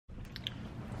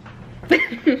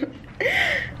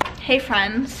Hey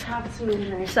friends.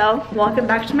 So, welcome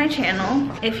back to my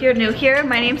channel. If you're new here,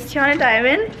 my name's Tiana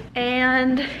Diamond,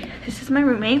 and this is my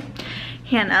roommate,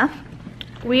 Hannah.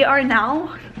 We are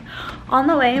now on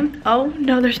the way. Oh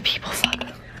no, there's people.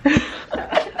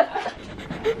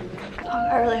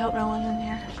 I really hope no one's in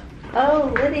here.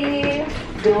 Oh, Liddy.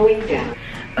 Going down.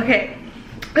 Okay,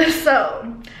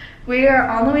 so we are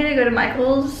on the way to go to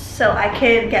Michael's so I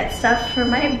can get stuff for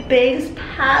my Big's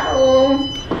paddle.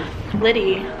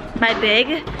 Liddy, my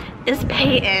Big is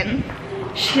Peyton.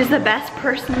 She's the best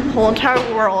person in the whole entire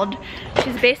world.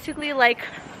 She's basically like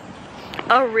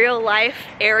a real life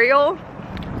Ariel,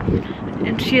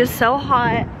 and she is so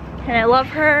hot and I love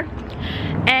her.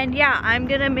 And yeah, I'm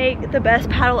gonna make the best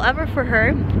paddle ever for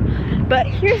her. But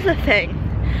here's the thing,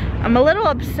 I'm a little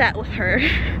upset with her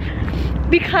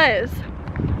because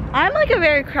I'm like a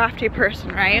very crafty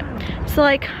person, right? So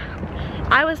like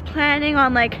I was planning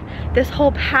on like this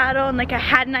whole paddle and like I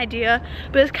had an idea,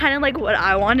 but it's kind of like what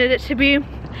I wanted it to be.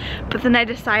 But then I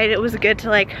decided it was good to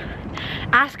like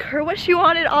ask her what she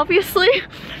wanted, obviously.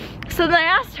 So then I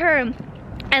asked her,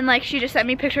 and like she just sent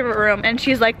me a picture of her room and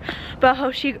she's like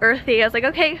boho chic earthy. I was like,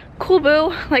 okay, cool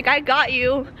boo, like I got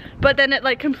you. But then it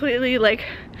like completely like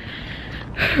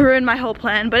ruined my whole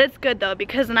plan. But it's good though,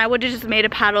 because then I would have just made a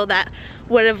paddle that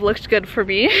would have looked good for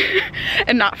me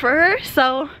and not for her.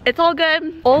 So it's all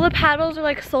good. All the paddles are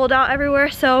like sold out everywhere,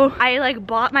 so I like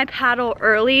bought my paddle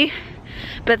early,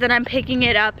 but then I'm picking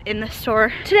it up in the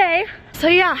store today. So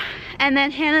yeah, and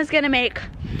then Hannah's gonna make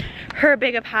her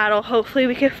big a paddle. Hopefully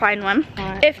we could find one.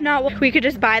 If not, we could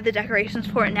just buy the decorations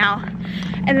for it now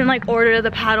and then like order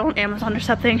the paddle on Amazon or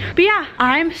something. But yeah,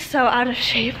 I'm so out of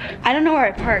shape. I don't know where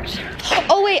I parked.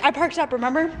 Oh wait, I parked up,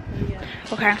 remember? Yeah.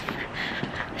 Okay.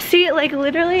 See, like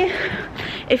literally,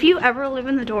 if you ever live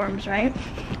in the dorms, right?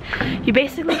 You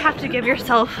basically have to give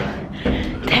yourself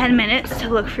 10 minutes to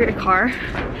look for your car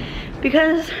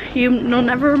because you'll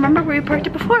never remember where you parked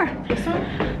it before.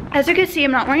 As you can see,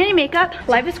 I'm not wearing any makeup.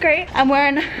 Life is great. I'm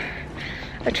wearing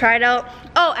a Tried Out.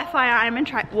 Oh,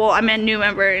 FYI, I'm a new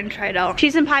member in Tried Out.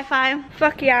 She's in Pi Phi.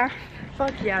 Fuck yeah.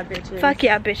 Fuck yeah, bitches. Fuck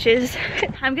yeah, bitches.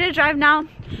 I'm gonna drive now.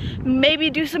 Maybe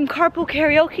do some carpool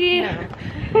karaoke.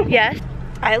 No. Yes.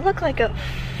 I look like a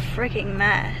freaking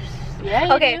mess.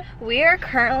 Yeah, okay, we are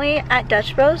currently at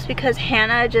Dutch Bros because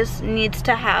Hannah just needs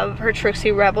to have her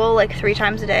Trixie Rebel like 3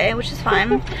 times a day, which is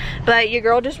fine. But your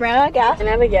girl just ran out of gas. I'm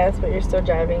out of gas, but you're still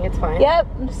driving. It's fine. Yep,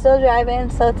 I'm still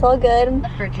driving, so it's all good.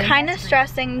 Kind of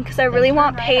stressing because I really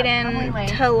want Peyton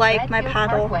to like my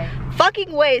paddle.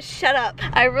 Fucking wait, shut up.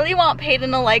 I really want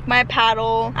Peyton to like my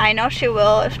paddle. I know she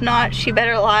will. If not, she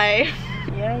better lie.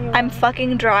 Yeah, I'm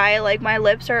fucking dry. Like my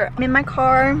lips are in my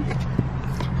car.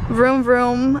 Vroom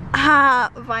vroom.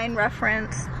 Vine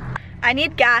reference. I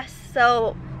need gas,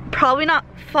 so probably not.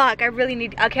 Fuck, I really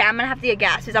need. Okay, I'm gonna have to get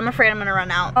gas because I'm afraid I'm gonna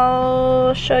run out.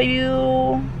 I'll show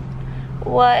you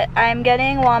what I'm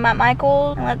getting while I'm at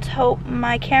Michael's. And let's hope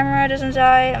my camera doesn't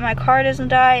die, and my car doesn't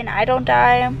die, and I don't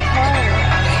die.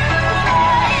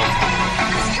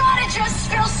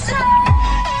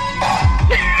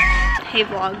 Hey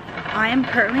vlog, I am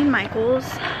currently in Michael's.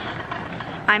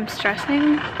 I'm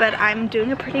stressing, but I'm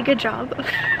doing a pretty good job of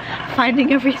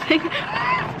finding everything.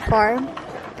 I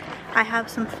have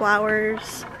some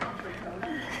flowers,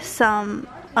 some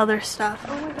other stuff.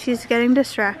 She's getting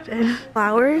distracted.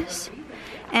 Flowers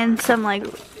and some like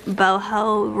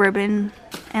boho ribbon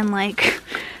and like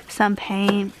some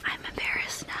paint. I'm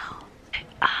embarrassed now.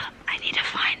 I need to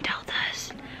find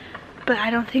deltas, but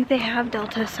I don't think they have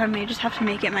deltas, so I may just have to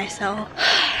make it myself.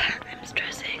 I'm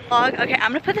stressing. Okay,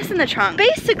 I'm gonna put this in the trunk.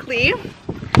 Basically,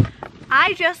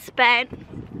 I just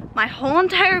spent my whole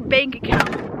entire bank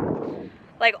account.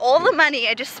 Like all the money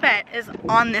I just spent is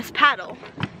on this paddle.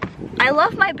 I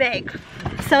love my bank,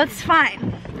 so it's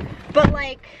fine. But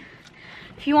like,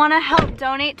 if you wanna help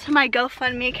donate to my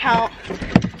GoFundMe account,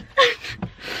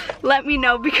 let me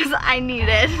know because I need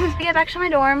it. To get back to my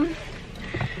dorm,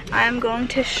 I'm going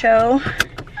to show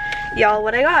y'all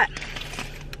what I got.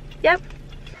 Yep.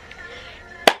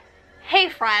 Hey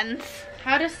friends.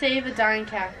 How to save a dying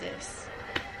cactus.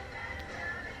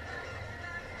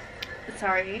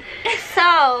 Sorry.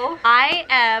 So, I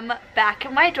am back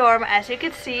in my dorm. As you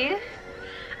can see,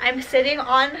 I'm sitting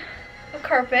on a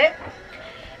carpet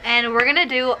and we're gonna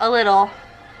do a little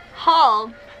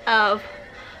haul of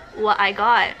what I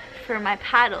got for my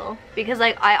paddle, because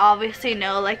like I obviously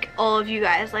know like all of you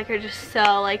guys like are just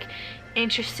so like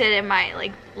interested in my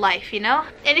like life, you know?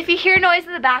 And if you hear noise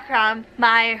in the background,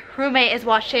 my roommate is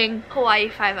watching Hawaii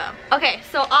 5-0. Okay,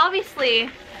 so obviously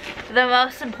the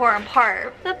most important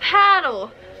part, the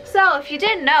paddle. So if you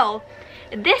didn't know,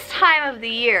 this time of the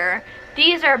year,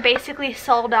 these are basically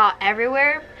sold out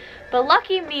everywhere. But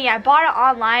lucky me, I bought it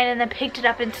online and then picked it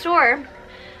up in store.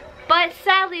 But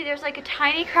sadly, there's like a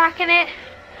tiny crack in it.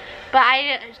 But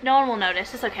no one will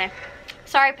notice, it's okay.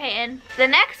 Sorry, Peyton. The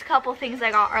next couple things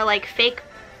I got are like fake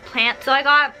plants. So I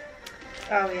got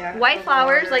white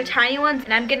flowers, like tiny ones.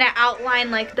 And I'm gonna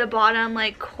outline like the bottom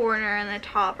like corner and the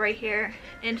top right here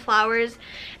in flowers.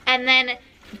 And then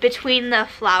between the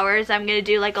flowers, I'm gonna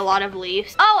do like a lot of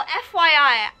leaves. Oh,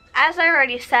 FYI, as I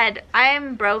already said, I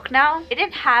am broke now. I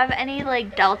didn't have any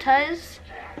like deltas,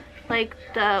 like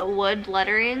the wood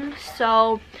lettering,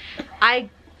 so I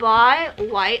bought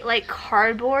white like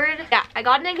cardboard. Yeah, I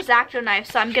got an X-Acto knife,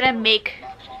 so I'm gonna make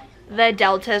the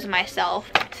deltas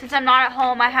myself. Since I'm not at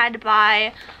home, I had to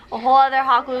buy a whole other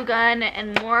hot glue gun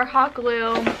and more hot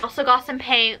glue. Also got some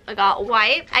paint. I got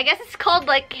white. I guess it's called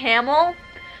like camel.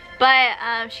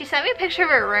 But she sent me a picture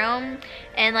of her room,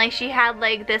 and like she had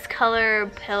like this color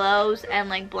pillows and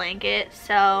like blankets.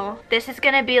 So this is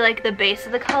gonna be like the base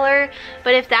of the color.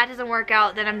 But if that doesn't work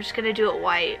out, then I'm just gonna do it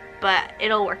white. But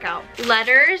it'll work out.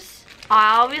 Letters.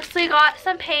 I obviously got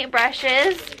some paint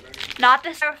brushes. Not the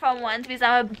styrofoam ones because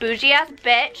I'm a bougie ass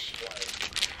bitch.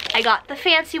 I got the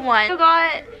fancy one. I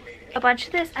got a bunch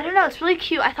of this. I don't know, it's really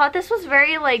cute. I thought this was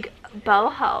very like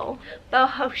boho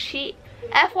chic.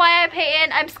 FYI,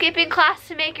 Peyton, I'm skipping class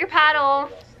to make your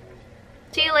paddle.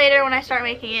 See you later when I start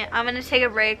making it. I'm gonna take a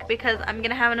break because I'm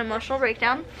gonna have an emotional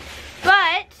breakdown.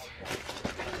 But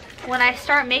when I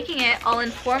start making it, I'll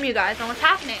inform you guys on what's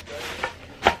happening.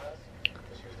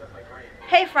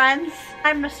 Hey friends,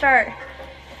 I'm gonna start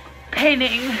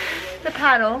painting the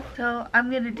paddle, so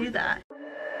I'm gonna do that.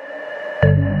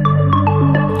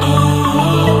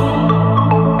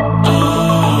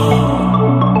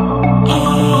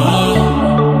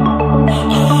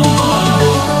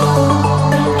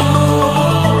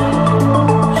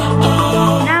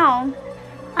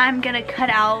 I'm gonna cut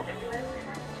out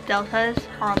deltas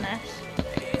on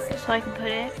this so I can put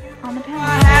it on the panel.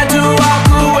 I had to walk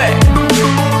away.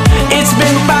 It's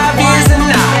been 5 years and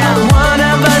now one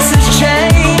of us has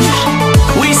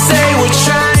changed. We say we're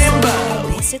trying,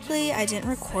 but basically I didn't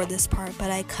record this part, but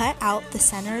I cut out the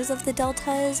centers of the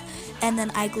deltas and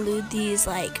then I glued these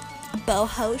like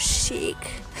boho chic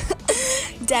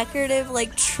decorative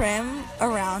like trim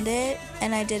around it,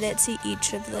 and I did it to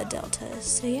each of the deltas.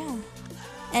 So yeah.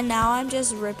 And now I'm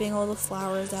just ripping all the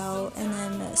flowers out and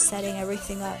then setting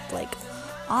everything up like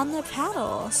on the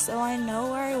paddle so I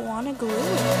know where I want to glue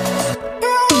it.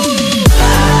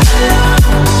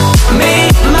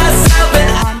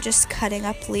 I'm just cutting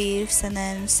up leaves and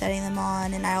then setting them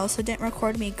on, and I also didn't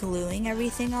record me gluing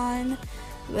everything on,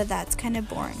 but that's kind of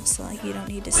boring, so like you don't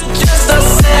need to see it.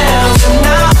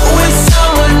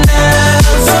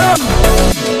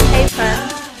 Hey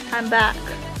friends, I'm back.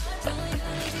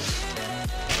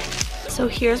 So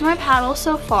here's my paddle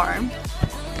so far.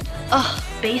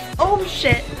 Oh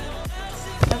shit.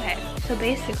 Okay, so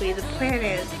basically the plan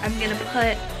is I'm gonna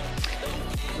put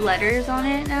letters on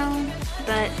it now,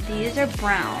 but these are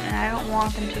brown and I don't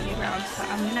want them to be brown, so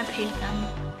I'm gonna paint them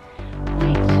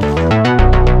white.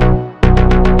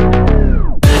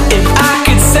 If I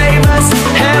could save us,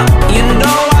 hell, you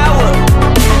know I would.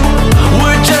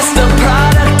 We're just a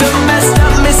product of messed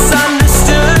up,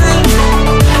 misunderstood.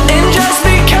 And just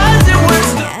because it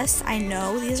works. Yes, I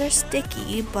know these are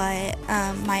sticky, but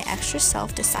my extra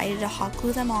self decided to hot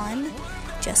glue them on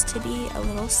just to be a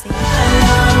little safe.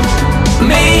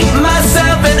 Me,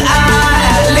 myself, and I,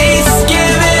 at least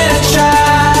give it a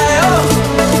try.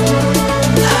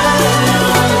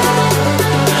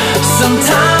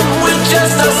 Sometimes we're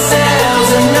just ourselves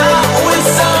and not with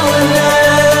someone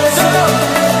else.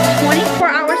 24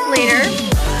 hours later,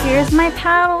 here's my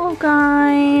paddle,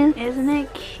 guys. Isn't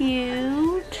it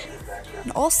cute?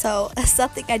 And also,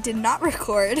 something I did not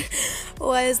record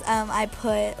was I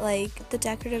put like the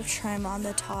decorative trim on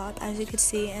the top, as you could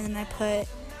see, and then I put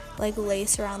like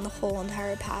lace around the whole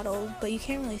entire paddle, but you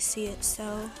can't really see it,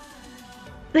 so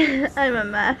I'm a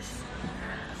mess.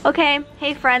 Okay,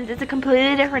 hey friends, it's a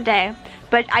completely different day,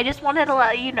 but I just wanted to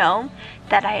let you know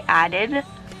that I added,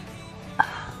 I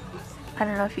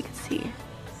don't know if you can see,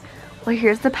 well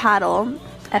here's the paddle,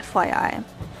 FYI.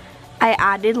 I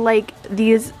added like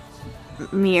these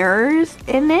mirrors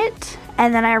in it,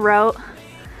 and then I wrote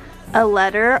a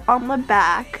letter on the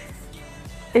back.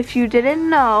 If you didn't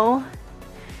know,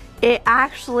 it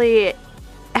actually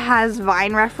has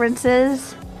Vine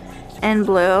references in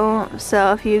blue,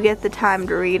 so if you get the time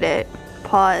to read it,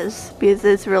 pause, because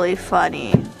it's really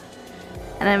funny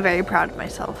and I'm very proud of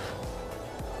myself.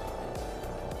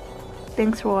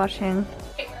 Thanks for watching.